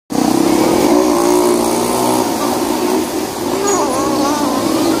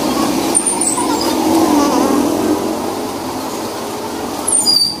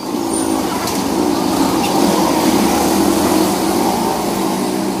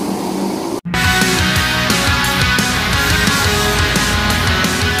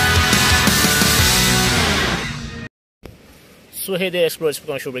So hey there explorers,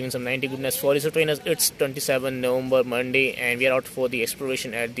 Pokémon show bringing some 90 goodness for you. So trainers, it's 27 November Monday and we are out for the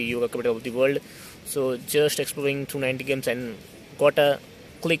exploration at the yoga capital of the world. So just exploring through 90 games and got a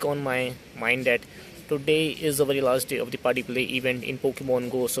click on my mind that today is the very last day of the party play event in Pokemon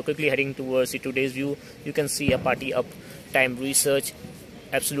Go. So quickly heading towards the today's view, you can see a party up time research,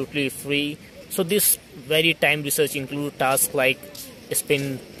 absolutely free. So this very time research include tasks like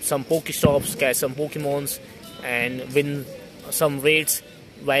spin some Pokestops, catch some Pokemons and win some raids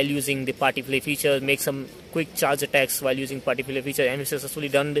while using the party play feature, make some quick charge attacks while using party play feature, and we successfully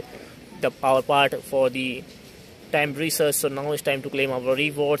done our part for the time research. So now it's time to claim our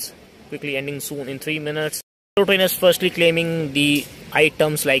rewards, quickly ending soon in 3 minutes. So trainers firstly claiming the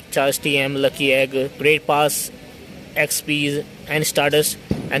items like Charge TM, Lucky Egg, Great Pass, XPs and Stardust,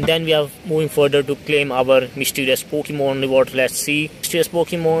 and then we are moving further to claim our mysterious Pokemon reward. Let's see. Mysterious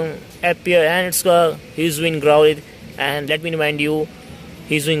Pokemon appear and it's a Hisuian Growlithe, and let me remind you,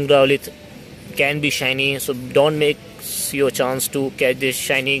 Hisuian Growlithe can be shiny, so don't miss your chance to catch this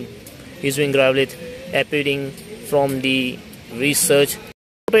shiny Hisuian Growlithe appearing from the research.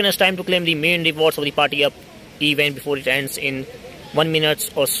 It's time to claim the main rewards of the party up event before it ends in 1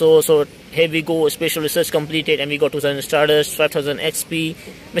 minute or so. So here we go, special research completed and we got 2000 Stardust, 5000 XP,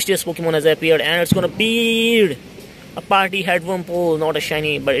 mysterious Pokemon has appeared and it's gonna be a party headworm pole, not a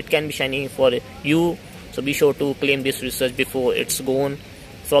shiny, but it can be shiny for you. So be sure to claim this research before it's gone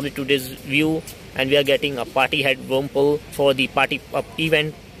from today's view, and we are getting a party headworm pole for the party up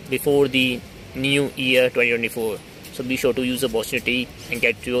event before the new year 2024. So be sure to use the opportunity and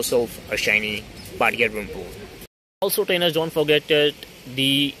get yourself a shiny party headworm pole. Also trainers, don't forget that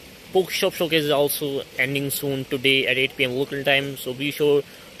the Pokeshop showcase is also ending soon today at 8 PM local time. So be sure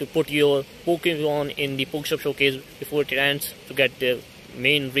to put your Pokemon in the Pokeshop showcase before it ends to get the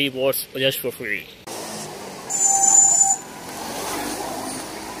main rewards just for free.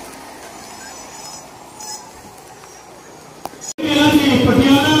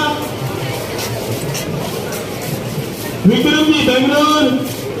 Vikram ji Bangalore,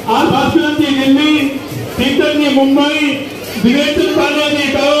 are Bhaskar जी दिल्ली, शीतल जी मुंबई, दिनेश पांडे जी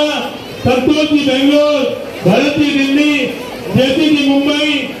गोवा, संतोष जी बेंगलोर, भरत जी दिल्ली, जयती जी मुंबई,